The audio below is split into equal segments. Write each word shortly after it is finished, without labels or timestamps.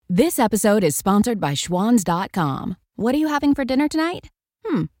This episode is sponsored by Schwans.com. What are you having for dinner tonight?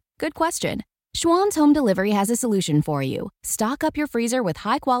 Good question. Schwann's Home Delivery has a solution for you. Stock up your freezer with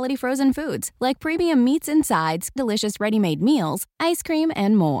high-quality frozen foods like premium meats and sides, delicious ready-made meals, ice cream,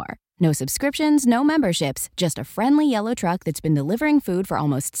 and more. No subscriptions, no memberships, just a friendly yellow truck that's been delivering food for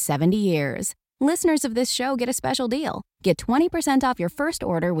almost 70 years. Listeners of this show get a special deal. Get 20% off your first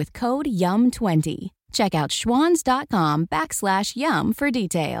order with code YUM20. Check out schwans.com/YUM for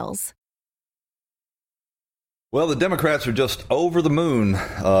details. Well, the Democrats are just over the moon.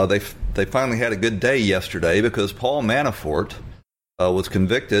 They finally had a good day yesterday because Paul Manafort was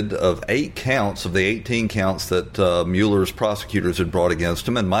convicted of 8 counts of the 18 counts that Mueller's prosecutors had brought against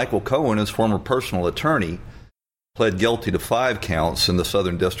him. And Michael Cohen, his former personal attorney, pled guilty to 5 counts in the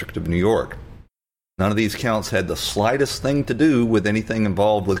Southern District of New York. None of these counts had the slightest thing to do with anything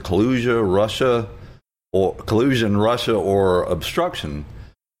involved with collusion, Russia, or obstruction.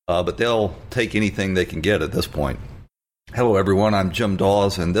 But they'll take anything they can get at this point. Hello, everyone. I'm Jim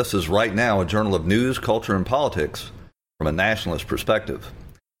Dawes, and this is Right Now, a journal of news, culture, and politics from a nationalist perspective.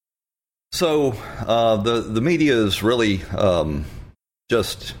 So the media is really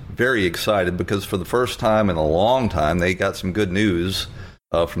just very excited because for the first time in a long time, they got some good news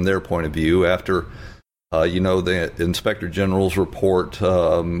from their point of view after the Inspector General's report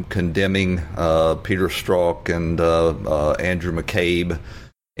condemning Peter Strzok and Andrew McCabe,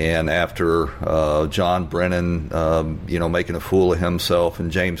 and after John Brennan, making a fool of himself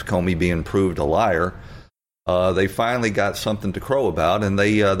and James Comey being proved a liar, they finally got something to crow about, and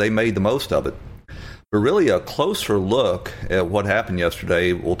they made the most of it. But really, a closer look at what happened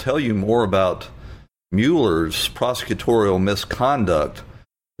yesterday will tell you more about Mueller's prosecutorial misconduct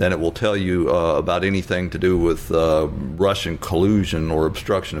than it will tell you about anything to do with Russian collusion or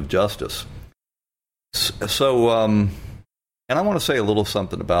obstruction of justice. And I want to say a little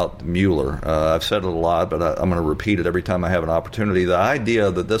something about Mueller. I've said it a lot, but I'm going to repeat it every time I have an opportunity. The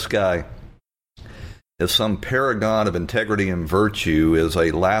idea that this guy is some paragon of integrity and virtue is a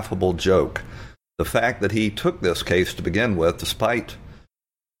laughable joke. The fact that he took this case to begin with, despite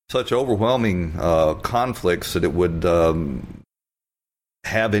such overwhelming conflicts that it would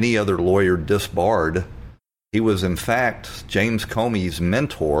have any other lawyer disbarred. He was, in fact, James Comey's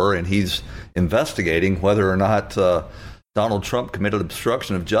mentor, and he's investigating whether or not Donald Trump committed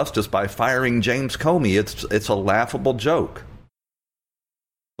obstruction of justice by firing James Comey. It's a laughable joke.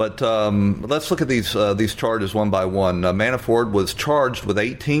 But let's look at these charges one by one. Manafort was charged with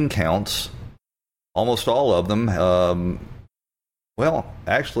 18 counts, almost all of them.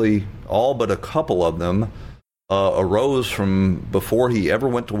 Actually, all but a couple of them arose from before he ever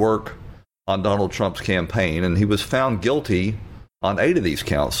went to work on Donald Trump's campaign, and he was found guilty on 8 of these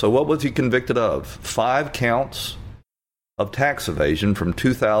counts. So what was he convicted of? 5 counts of tax evasion from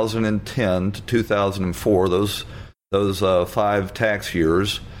 2010 to 2004. Those 5 tax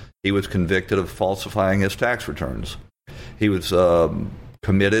years, he was convicted of falsifying his tax returns. He was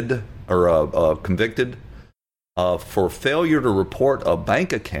convicted for failure to report a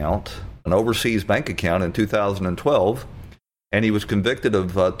bank account, an overseas bank account, in 2012, and he was convicted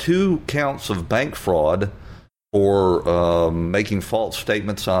of 2 counts of bank fraud for making false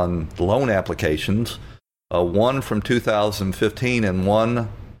statements on loan applications, one from 2015 and one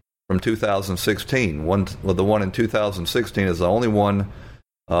from 2016. The one in 2016 is the only one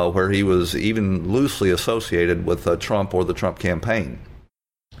where he was even loosely associated with Trump or the Trump campaign.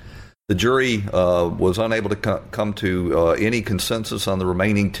 The jury was unable to come to any consensus on the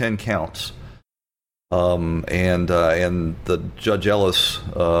remaining 10 counts, and the Judge Ellis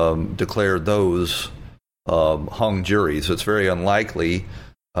declared those hung juries. It's very unlikely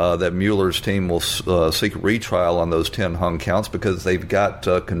that Mueller's team will seek a retrial on those 10 hung counts because they've got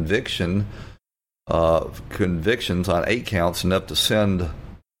convictions on 8 counts, enough to send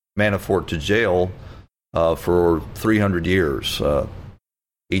Manafort to jail for 300 years.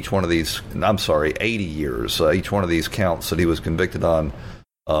 80 years. Each one of these counts that he was convicted on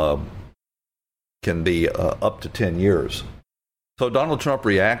can be up to 10 years. So Donald Trump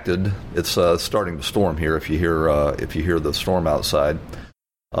reacted. It's starting to storm here. If you hear the storm outside,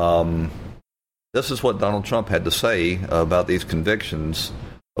 this is what Donald Trump had to say about these convictions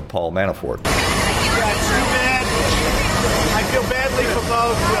of Paul Manafort. Yeah, it's too bad. I feel badly for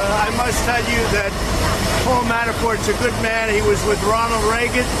both. I must tell you that Paul Manafort's a good man. He was with Ronald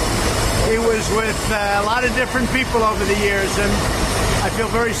Reagan. He was with a lot of different people over the years, and I feel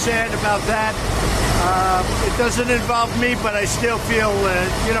very sad about that. It doesn't involve me, but I still feel,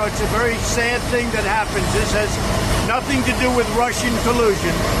 it's a very sad thing that happens. This has nothing to do with Russian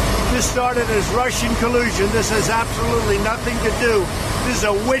collusion. This started as Russian collusion. This has absolutely nothing to do This is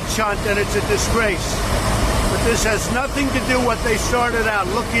a witch hunt, and it's a disgrace. But this has nothing to do with what they started out,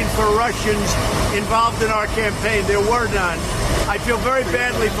 looking for Russians involved in our campaign. There were none. I feel very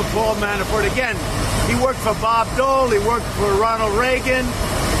badly for Paul Manafort. Again, he worked for Bob Dole. He worked for Ronald Reagan.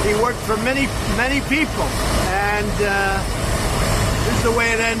 He worked for many, many people. And this is the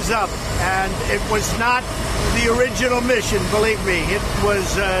way it ends up. And it was not the original mission, believe me. It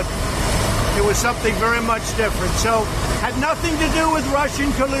was something very much different. So, had nothing to do with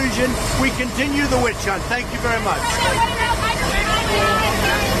Russian collusion. We continue the witch hunt. Thank you very much.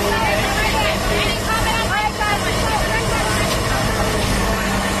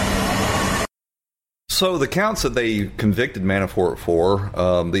 So the counts that they convicted Manafort for,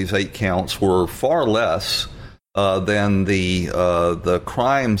 these 8 counts, were far less than the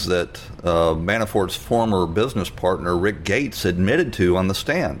crimes that Manafort's former business partner, Rick Gates, admitted to on the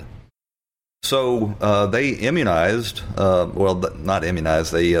stand. So they immunized, not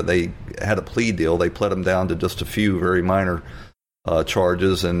immunized, they had a plea deal. They pled him down to just a few very minor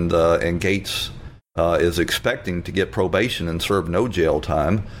charges, and Gates is expecting to get probation and serve no jail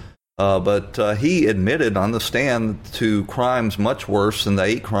time. But he admitted on the stand to crimes much worse than the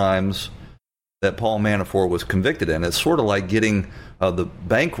 8 crimes that Paul Manafort was convicted in. It's sort of like getting the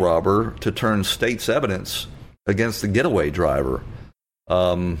bank robber to turn state's evidence against the getaway driver.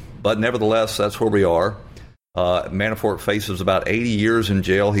 But nevertheless, that's where we are. Manafort faces about 80 years in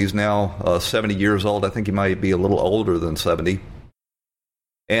jail. He's now 70 years old. I think he might be a little older than 70.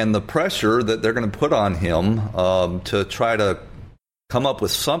 And the pressure that they're going to put on him to try to come up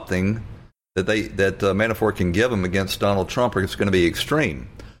with something that Manafort can give him against Donald Trump is going to be extreme.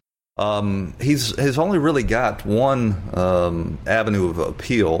 He's only really got one avenue of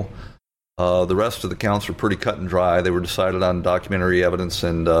appeal. The rest of the counts are pretty cut and dry. They were decided on documentary evidence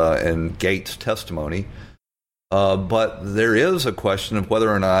and Gates' testimony. But there is a question of whether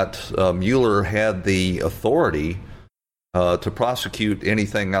or not Mueller had the authority to prosecute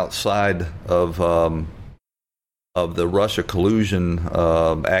anything outside of the Russia collusion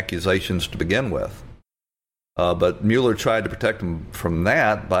accusations to begin with. But Mueller tried to protect him from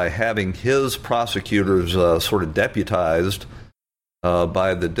that by having his prosecutors sort of deputized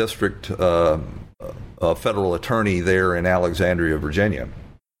by the district federal attorney there in Alexandria, Virginia.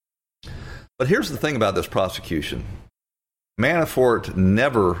 But here's the thing about this prosecution. Manafort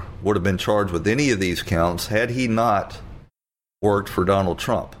never would have been charged with any of these counts had he not worked for Donald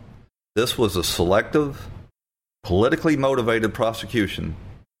Trump. This was a selective, politically motivated prosecution.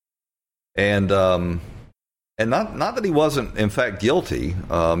 And not that he wasn't, in fact, guilty.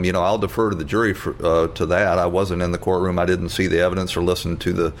 I'll defer to the jury to that. I wasn't in the courtroom. I didn't see the evidence or listen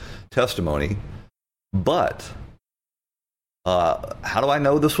to the testimony. But how do I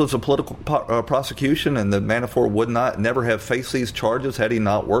know this was a political prosecution and that Manafort would never have faced these charges had he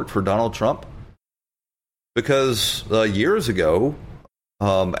not worked for Donald Trump? Because years ago,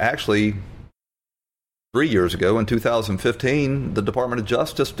 actually 3 years ago, in 2015, the Department of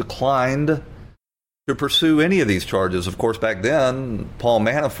Justice declined to pursue any of these charges. Of course, back then, Paul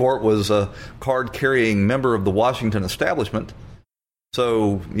Manafort was a card-carrying member of the Washington establishment.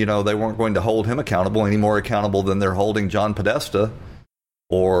 So, they weren't going to hold him accountable, any more accountable than they're holding John Podesta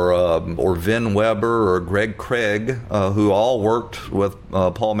or Vin Weber or Greg Craig, who all worked with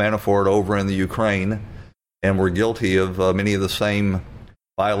Paul Manafort over in the Ukraine and were guilty of many of the same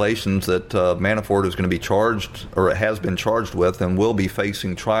violations that Manafort is going to be charged, or has been charged with, and will be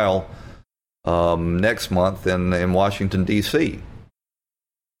facing trial next month in Washington, D.C.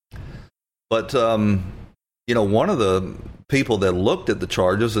 But, one of the people that looked at the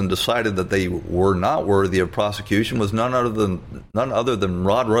charges and decided that they were not worthy of prosecution was none other than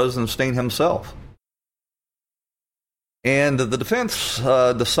Rod Rosenstein himself. And the defense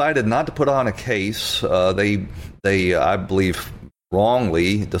decided not to put on a case. They, I believe,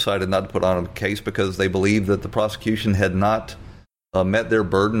 wrongly decided not to put on a case because they believed that the prosecution had not met their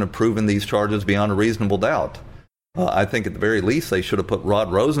burden of proving these charges beyond a reasonable doubt. I think at the very least they should have put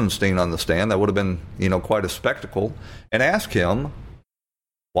Rod Rosenstein on the stand. That would have been, quite a spectacle, and ask him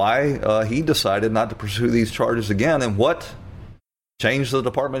why he decided not to pursue these charges again and what changed the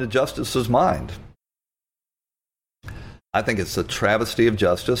Department of Justice's mind. I think it's a travesty of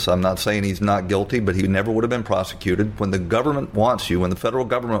justice. I'm not saying he's not guilty, but he never would have been prosecuted. When the government wants you, when the federal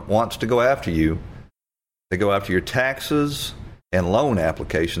government wants to go after you, they go after your taxes and loan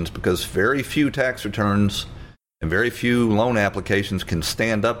applications, because very few tax returns and very few loan applications can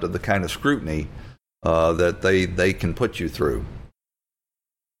stand up to the kind of scrutiny that they can put you through.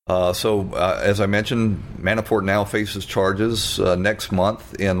 So, as I mentioned, Manafort now faces charges next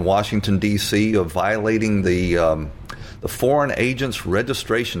month in Washington, D.C. of violating the the Foreign Agents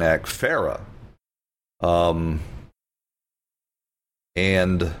Registration Act, FARA.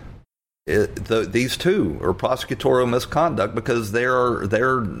 These two are prosecutorial misconduct because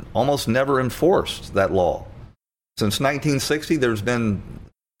they're almost never enforced, that law. Since 1960, there's been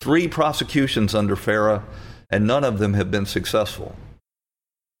 3 prosecutions under FARA, and none of them have been successful.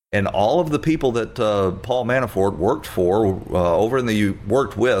 And all of the people that Paul Manafort worked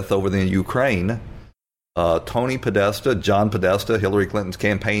with over in Ukraine, Tony Podesta, John Podesta, Hillary Clinton's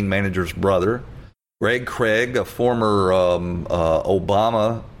campaign manager's brother, Greg Craig, a former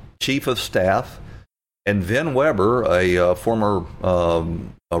Obama chief of staff, and Vin Weber, a former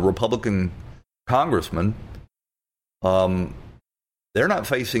Republican congressman, they're not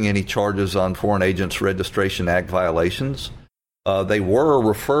facing any charges on Foreign Agents Registration Act violations. They were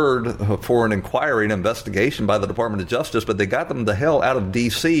referred for an inquiry and investigation by the Department of Justice, but they got them the hell out of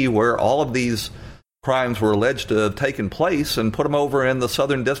D.C., where all of these crimes were alleged to have taken place, and put them over in the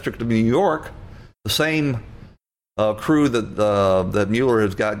Southern District of New York, the same crew that Mueller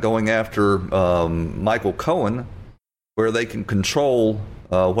has got going after Michael Cohen, where they can control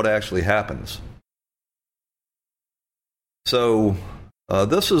what actually happens. So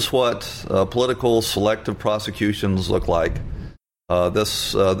this is what political selective prosecutions look like.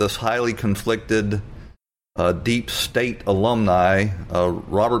 This highly conflicted deep state alumni,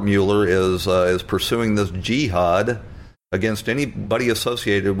 Robert Mueller, is pursuing this jihad against anybody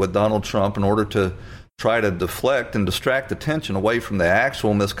associated with Donald Trump in order to try to deflect and distract attention away from the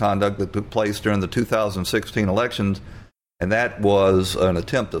actual misconduct that took place during the 2016 elections, and that was an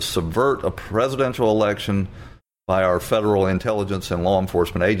attempt to subvert a presidential election by our federal intelligence and law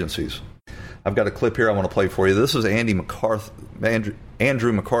enforcement agencies. I've got a clip here I want to play for you. This is Andrew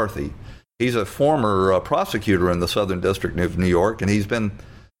McCarthy. He's a former prosecutor in the Southern District of New York, and he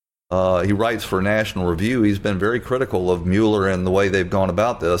writes for National Review. He's been very critical of Mueller and the way they've gone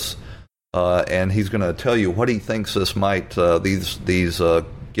about this, and he's going to tell you what he thinks this might these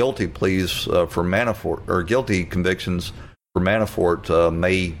guilty pleas for Manafort, or guilty convictions for Manafort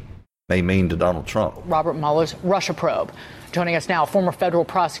may mean to Donald Trump. Robert Mueller's Russia probe. Joining us now, former federal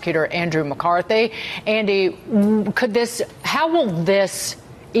prosecutor Andrew McCarthy. Andy, how will this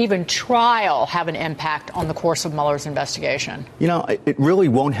even trial have an impact on the course of Mueller's investigation? You know, it really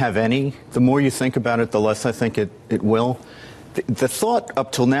won't have any. The more you think about it, the less I think it will. The thought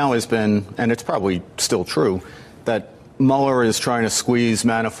up till now has been, and it's probably still true, that Mueller is trying to squeeze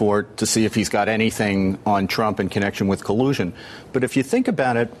Manafort to see if he's got anything on Trump in connection with collusion. But if you think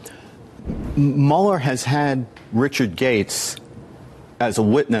about it, Mueller has had Richard Gates as a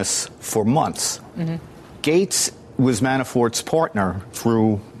witness for months. Mm-hmm. Gates was Manafort's partner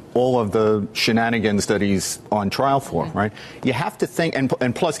through all of the shenanigans that he's on trial for, mm-hmm. right? You have to think,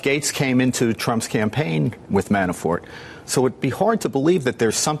 and plus Gates came into Trump's campaign with Manafort. So it'd be hard to believe that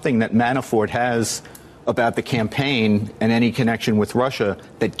there's something that Manafort has about the campaign and any connection with Russia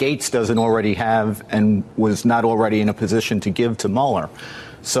that Gates doesn't already have and was not already in a position to give to Mueller.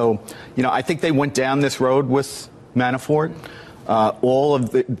 So, you know, I think they went down this road with Manafort. All of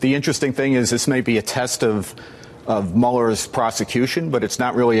the interesting thing is this may be a test of Mueller's prosecution, but it's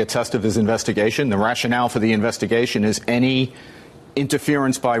not really a test of his investigation. The rationale for the investigation is any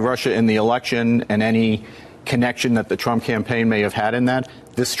interference by Russia in the election and any connection that the Trump campaign may have had in that.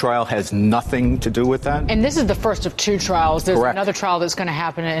 This trial has nothing to do with that. And this is the first of 2 trials. There's Correct. Another trial that's going to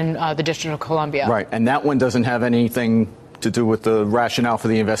happen in the District of Columbia. Right. And that one doesn't have anything to do with the rationale for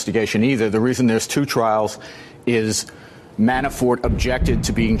the investigation either. The reason there's 2 trials is Manafort objected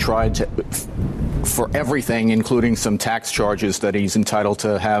to being tried for everything, including some tax charges that he's entitled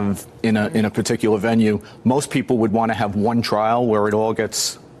to have in a particular venue. Most people would want to have 1 trial where it all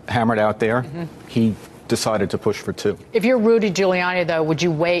gets hammered out there. Mm-hmm. He decided to push for 2. If you're Rudy Giuliani, though, would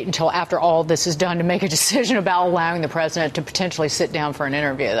you wait until after all this is done to make a decision about allowing the president to potentially sit down for an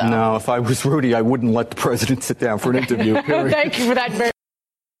interview, though? No, if I was Rudy, I wouldn't let the president sit down for an interview, period. Thank you for that.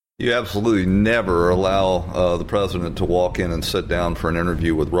 You absolutely never allow the president to walk in and sit down for an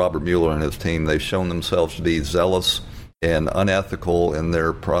interview with Robert Mueller and his team. They've shown themselves to be zealous and unethical in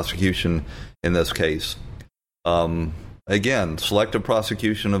their prosecution in this case. Again, selective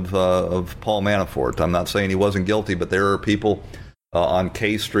prosecution of Paul Manafort. I'm not saying he wasn't guilty, but there are people on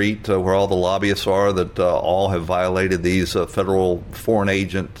K Street where all the lobbyists are that all have violated these federal Foreign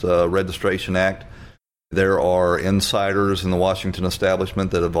Agent Registration Act. There are insiders in the Washington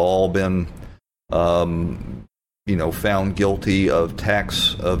establishment that have all been, found guilty of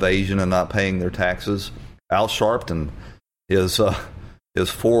tax evasion and not paying their taxes. Al Sharpton is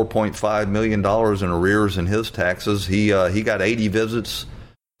 $4.5 million in arrears in his taxes. He got 80 visits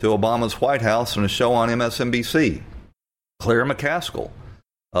to Obama's White House and a show on MSNBC. Claire McCaskill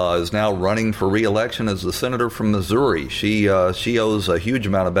is now running for re-election as the senator from Missouri. She owes a huge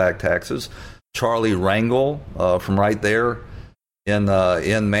amount of back taxes. Charlie Rangel from right there in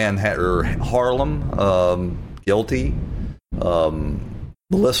Manhattan or Harlem, guilty.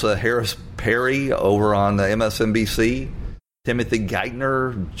 Melissa Harris Perry over on MSNBC. Timothy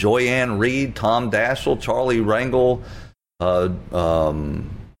Geithner, Joyanne Reed, Tom Daschle, Charlie Rangel,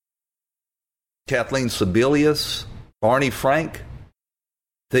 Kathleen Sebelius, Barney Frank,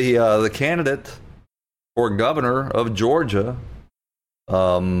 the candidate for governor of Georgia,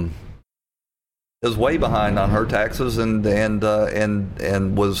 is way behind on her taxes and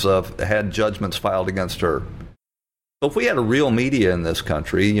was had judgments filed against her. So if we had a real media in this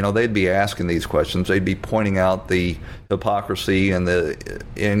country, they'd be asking these questions. They'd be pointing out the hypocrisy and the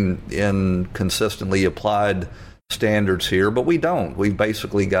inconsistently applied standards here, but we don't. We've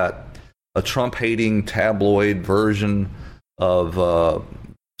basically got a Trump-hating tabloid version of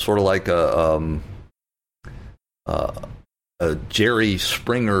sort of like a Jerry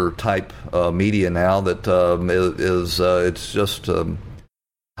Springer type media now that is it's just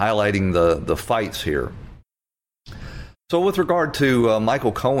highlighting the fights here. So with regard to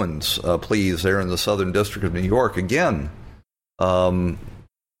Michael Cohen's pleas there in the Southern District of New York, again, nothing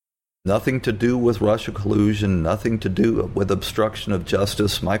to do with Russia collusion, nothing to do with obstruction of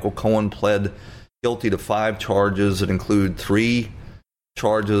justice. Michael Cohen pled guilty to 5 charges that include 3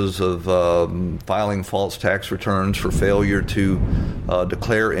 charges of filing false tax returns for failure to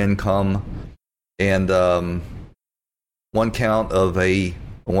declare income, and 1 count of a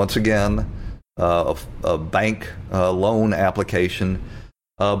bank loan application.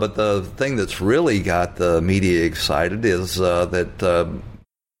 But the thing that's really got the media excited is that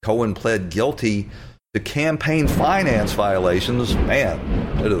Cohen pled guilty to campaign finance violations. Man,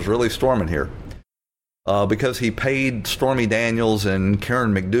 it is really storming here. Because he paid Stormy Daniels and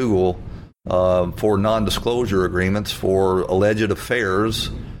Karen McDougal for non-disclosure agreements for alleged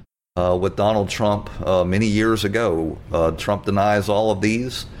affairs with Donald Trump many years ago. Trump denies all of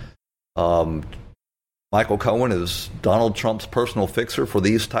these. Michael Cohen is Donald Trump's personal fixer for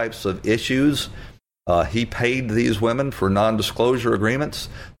these types of issues. He paid these women for non-disclosure agreements.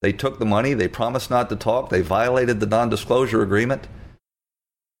 They took the money. They promised not to talk. They violated the non-disclosure agreement.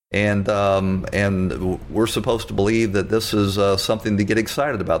 And we're supposed to believe that this is something to get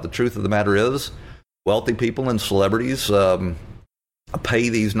excited about. The truth of the matter is, wealthy people and celebrities pay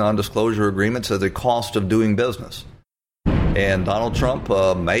these non-disclosure agreements at the cost of doing business. And Donald Trump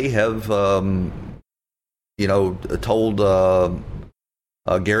may have, told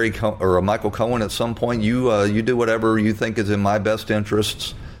Michael Cohen at some point, you do whatever you think is in my best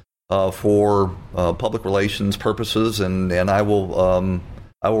interests for public relations purposes, and I will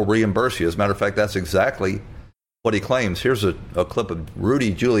reimburse you. As a matter of fact, that's exactly what he claims. Here's a clip of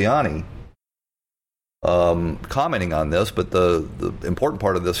Rudy Giuliani commenting on this, but the important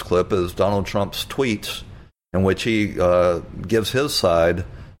part of this clip is Donald Trump's tweets in which he gives his side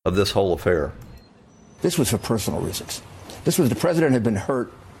of this whole affair. This was for personal reasons. This was the president had been hurt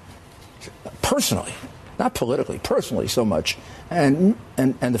personally, not politically, personally so much, and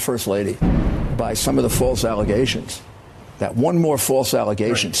the first lady by some of the false allegations. That one more false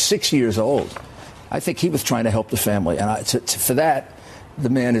allegation, right. 6 years old. I think he was trying to help the family, and for that, the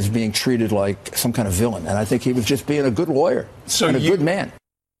man is being treated like some kind of villain. And I think he was just being a good lawyer and a good man.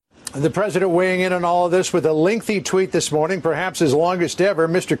 The president weighing in on all of this with a lengthy tweet this morning, perhaps his longest ever.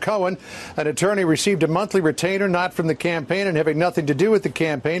 Mr. Cohen, an attorney, received a monthly retainer not from the campaign and having nothing to do with the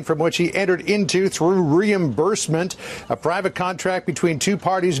campaign, from which he entered into through reimbursement, a private contract between 2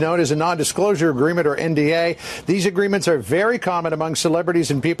 parties known as a non-disclosure agreement, or NDA. These agreements are very common among celebrities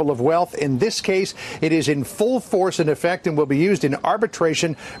and people of wealth. In this case, it is in full force and effect and will be used in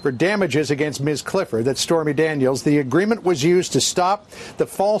arbitration for damages against Ms. Clifford, that's Stormy Daniels. The agreement was used to stop the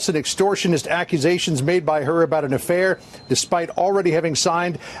false and extortionist accusations made by her about an affair, despite already having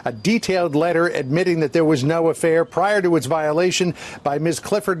signed a detailed letter admitting that there was no affair prior to its violation by Ms.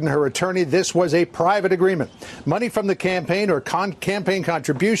 Clifford and her attorney. This was a private agreement. Money from the campaign or campaign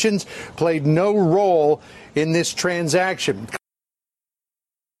contributions played no role in this transaction.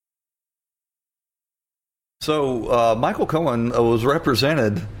 So Michael Cohen was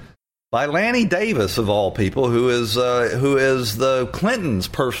represented by Lanny Davis, of all people, who is the Clintons'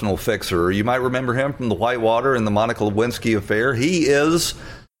 personal fixer. You might remember him from the Whitewater and the Monica Lewinsky affair. He is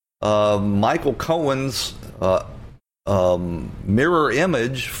Michael Cohen's mirror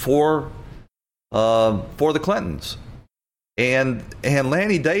image for the Clintons. And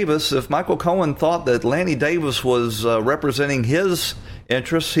Lanny Davis, if Michael Cohen thought that Lanny Davis was representing his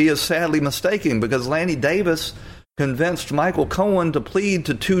interests, he is sadly mistaken, because Lanny Davis convinced Michael Cohen to plead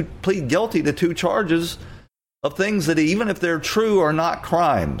guilty to 2 charges of things that, even if they're true, are not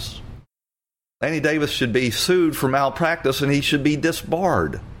crimes. Lanny Davis should be sued for malpractice, and he should be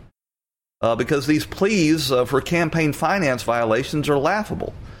disbarred because these pleas for campaign finance violations are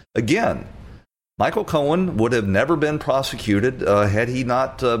laughable. Again, Michael Cohen would have never been prosecuted had he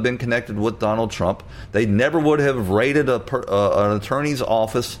not been connected with Donald Trump. They never would have raided an attorney's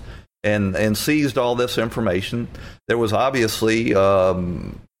office and seized all this information. There was obviously,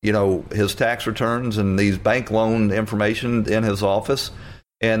 his tax returns and these bank loan information in his office,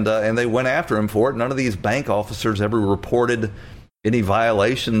 and they went after him for it. None of these bank officers ever reported any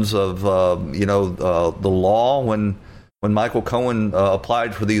violations of the law when Michael Cohen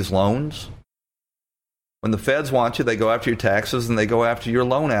applied for these loans. When the feds want you, they go after your taxes and they go after your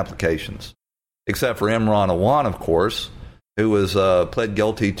loan applications, except for Imran Awan, of course, who was pled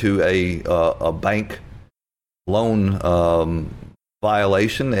guilty to a bank loan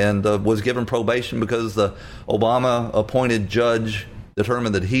violation and was given probation because the Obama-appointed judge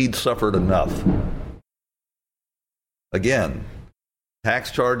determined that he'd suffered enough. Again,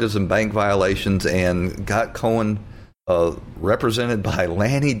 tax charges and bank violations, and got Cohen represented by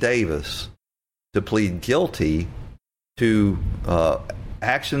Lanny Davis to plead guilty to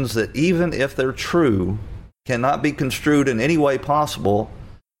actions that, even if they're true, cannot be construed in any way possible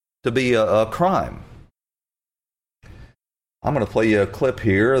to be a crime. I'm going to play you a clip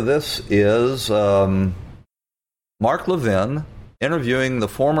here. This is Mark Levin interviewing the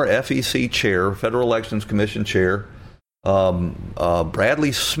former FEC chair, Federal Elections Commission chair,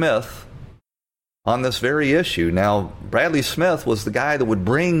 Bradley Smith, on this very issue. Now, Bradley Smith was the guy that would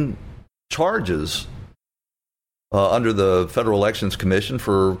bring charges under the Federal Elections Commission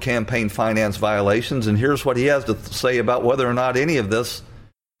for campaign finance violations, and here's what he has to say about whether or not any of this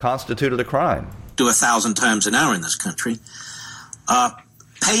constituted a crime. Do 1,000 times an hour in this country,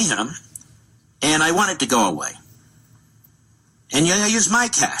 pay him, and I want it to go away. And I use my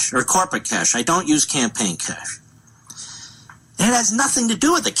cash, or corporate cash. I don't use campaign cash. And it has nothing to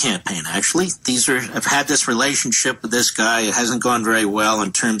do with the campaign, actually. I've had this relationship with this guy. It hasn't gone very well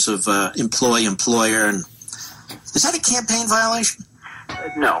in terms of employee-employer. And is that a campaign violation?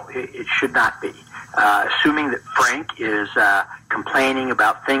 No, it should not be. Assuming that Frank is complaining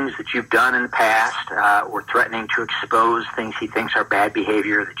about things that you've done in the past or threatening to expose things he thinks are bad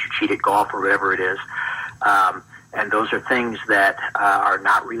behavior, that you cheat at golf or whatever it is, and those are things that are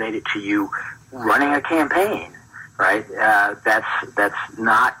not related to you running a campaign, right? That's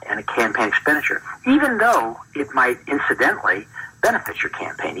not a campaign expenditure, even though it might incidentally benefit your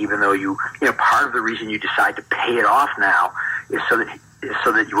campaign, even though part of the reason you decide to pay it off now is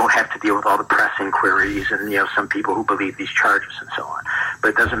so that you won't have to deal with all the press inquiries and some people who believe these charges and so on. But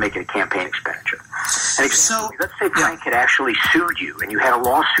it doesn't make it a campaign expenditure. And let's say Frank had actually sued you and you had a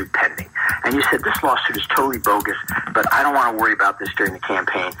lawsuit pending, and you said, this lawsuit is totally bogus, but I don't want to worry about this during the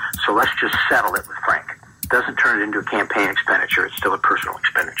campaign, so let's just settle it with Frank. It doesn't turn it into a campaign expenditure. It's still a personal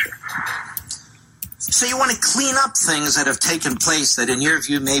expenditure. So you want to clean up things that have taken place that, in your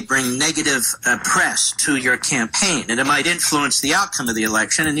view, may bring negative press to your campaign, and it might influence the outcome of the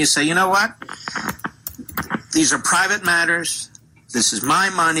election. And you say, you know what? These are private matters. This is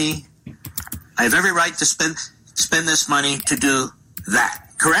my money. I have every right to spend this money to do that.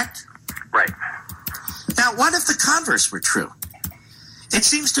 Correct? Right. Now, what if the converse were true? It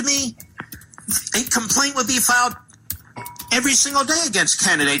seems to me a complaint would be filed every single day against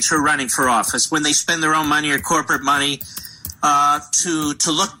candidates who are running for office when they spend their own money or corporate money to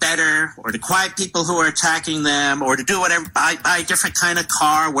look better, or to quiet people who are attacking them, or to do whatever, buy a different kind of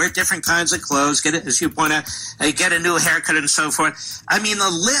car, wear different kinds of clothes, as you point out, get a new haircut and so forth. I mean, the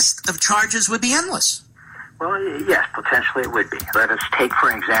list of charges would be endless. Well, yes, potentially it would be. Let us take, for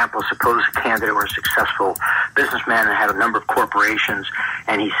example, suppose a candidate or a successful businessman and had a number of corporations,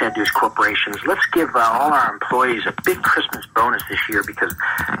 and he said to his corporations, let's give all our employees a big Christmas bonus this year because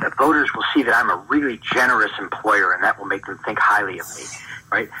the voters will see that I'm a really generous employer, and that will make them think highly of me.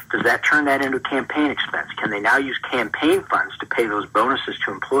 Right? Does that turn that into a campaign expense? Can they now use campaign funds to pay those bonuses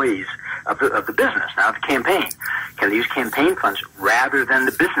to employees of the business, not the campaign? Can they use campaign funds rather than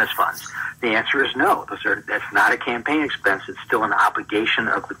the business funds? The answer is no. That's not a campaign expense. It's still an obligation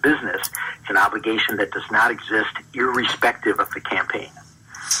of the business. It's an obligation that does not exist irrespective of the campaign.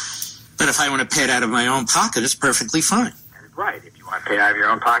 But if I want to pay it out of my own pocket, it's perfectly fine. Right. If you want to pay it out of your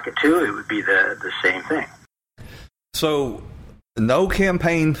own pocket, too, it would be the same thing. So, no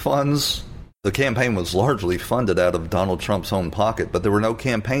campaign funds. The campaign was largely funded out of Donald Trump's own pocket, but there were no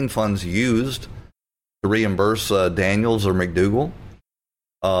campaign funds used to reimburse Daniels or McDougal.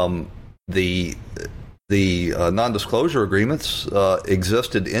 The The non-disclosure agreements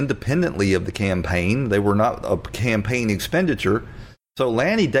existed independently of the campaign. They were not a campaign expenditure. So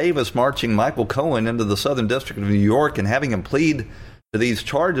Lanny Davis marching Michael Cohen into the Southern District of New York and having him plead to these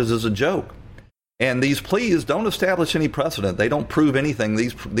charges is a joke. And these pleas don't establish any precedent. They don't prove anything.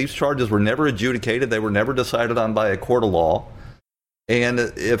 These charges were never adjudicated. They were never decided on by a court of law. And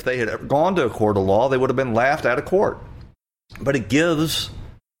if they had gone to a court of law, they would have been laughed out of court. But it gives,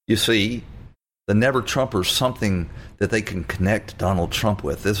 you see, the never-Trumpers something that they can connect Donald Trump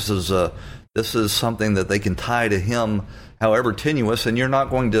with. This is something that they can tie to him, however tenuous, and you're not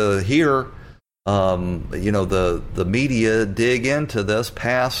going to hear, the media dig into this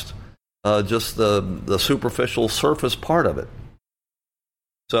past just the superficial surface part of it.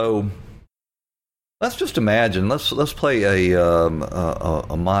 So let's just imagine. Let's play a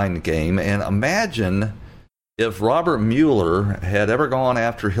mind game and imagine if Robert Mueller had ever gone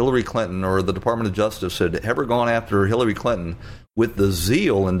after Hillary Clinton, or the Department of Justice had ever gone after Hillary Clinton with the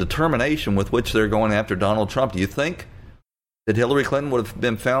zeal and determination with which they're going after Donald Trump. Do you think that Hillary Clinton would have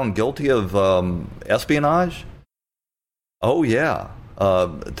been found guilty of espionage? Oh, yeah.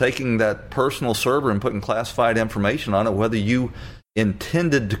 Taking that personal server and putting classified information on it, whether you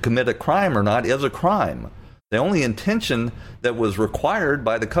intended to commit a crime or not, is a crime. The only intention that was required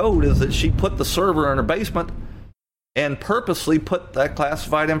by the code is that she put the server in her basement and purposely put that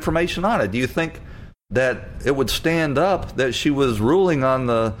classified information on it. Do you think that it would stand up that she was ruling on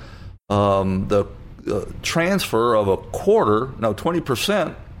the transfer of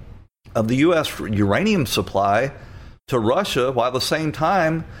 20% of the U.S. uranium supply to Russia, while at the same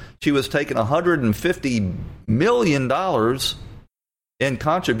time she was taking $150 million in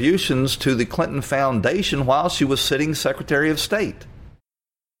contributions to the Clinton Foundation while she was sitting Secretary of State?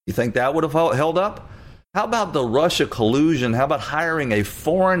 You think that would have held up? How about the Russia collusion? How about hiring a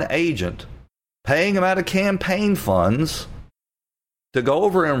foreign agent, paying him out of campaign funds to go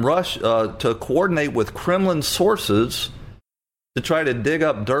over in Russia to coordinate with Kremlin sources to try to dig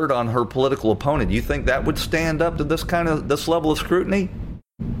up dirt on her political opponent? Do you think that would stand up to this level of scrutiny?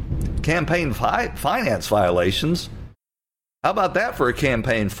 Campaign finance violations. How about that for a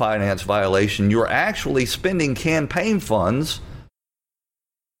campaign finance violation? You're actually spending campaign funds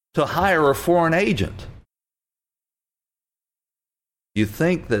to hire a foreign agent. You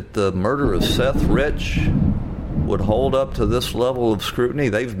think that the murder of Seth Rich would hold up to this level of scrutiny?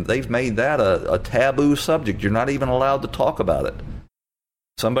 They've made that a taboo subject. You're not even allowed to talk about it.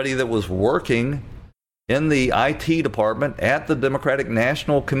 Somebody that was working in the IT department at the Democratic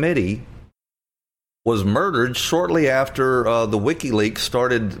National Committee was murdered shortly after the WikiLeaks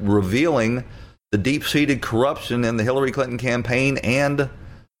started revealing the deep-seated corruption in the Hillary Clinton campaign and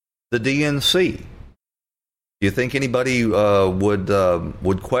the DNC. Do you think anybody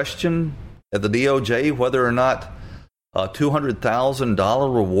would question at the DOJ whether or not a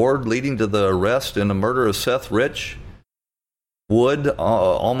 $200,000 reward leading to the arrest and the murder of Seth Rich would,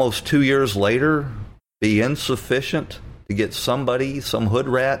 almost 2 years later, be insufficient to get somebody, some hood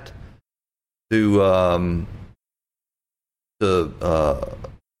rat, to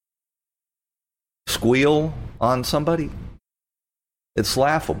squeal on somebody? It's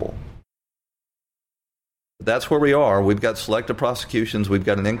laughable. But that's where we are. We've got selective prosecutions. We've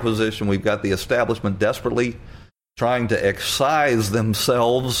got an inquisition. We've got the establishment desperately trying to excise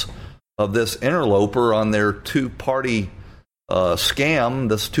themselves of this interloper on their two-party scam,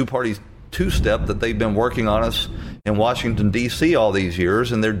 this two-party two-step that they've been working on us in Washington, D.C. all these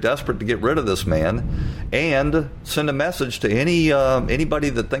years, and they're desperate to get rid of this man and send a message to anybody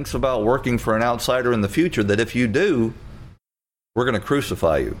that thinks about working for an outsider in the future that if you do, we're going to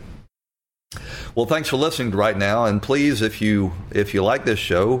crucify you. Well, thanks for listening right now, and please, if you like this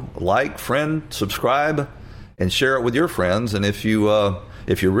show, like, friend, subscribe, and share it with your friends. And if you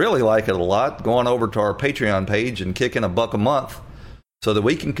really like it a lot, go on over to our Patreon page and kick in $1 a month so that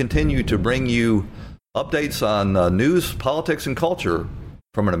we can continue to bring you updates on news, politics, and culture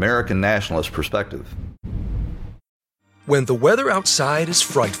from an American nationalist perspective. When the weather outside is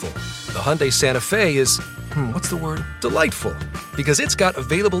frightful, the Hyundai Santa Fe is, delightful. Because it's got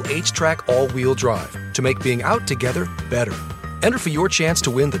available H-Track all-wheel drive to make being out together better. Enter for your chance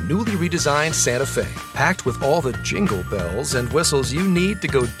to win the newly redesigned Santa Fe, packed with all the jingle bells and whistles you need to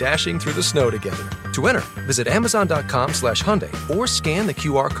go dashing through the snow together. To enter, visit Amazon.com/Hyundai or scan the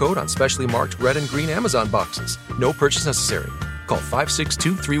QR code on specially marked red and green Amazon boxes. No purchase necessary. Call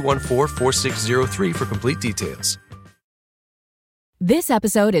 562-314-4603 for complete details. This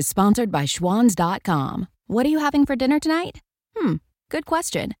episode is sponsored by Schwans.com. What are you having for dinner tonight? Good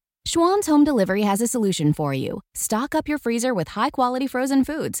question. Schwann's Home Delivery has a solution for you. Stock up your freezer with high-quality frozen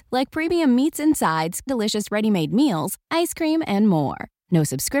foods like premium meats and sides, delicious ready-made meals, ice cream, and more. No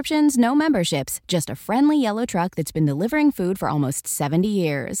subscriptions, no memberships, just a friendly yellow truck that's been delivering food for almost 70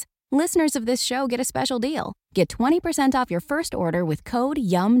 years. Listeners of this show get a special deal. Get 20% off your first order with code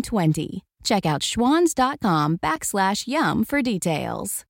YUM20. Check out schwans.com/YUM for details.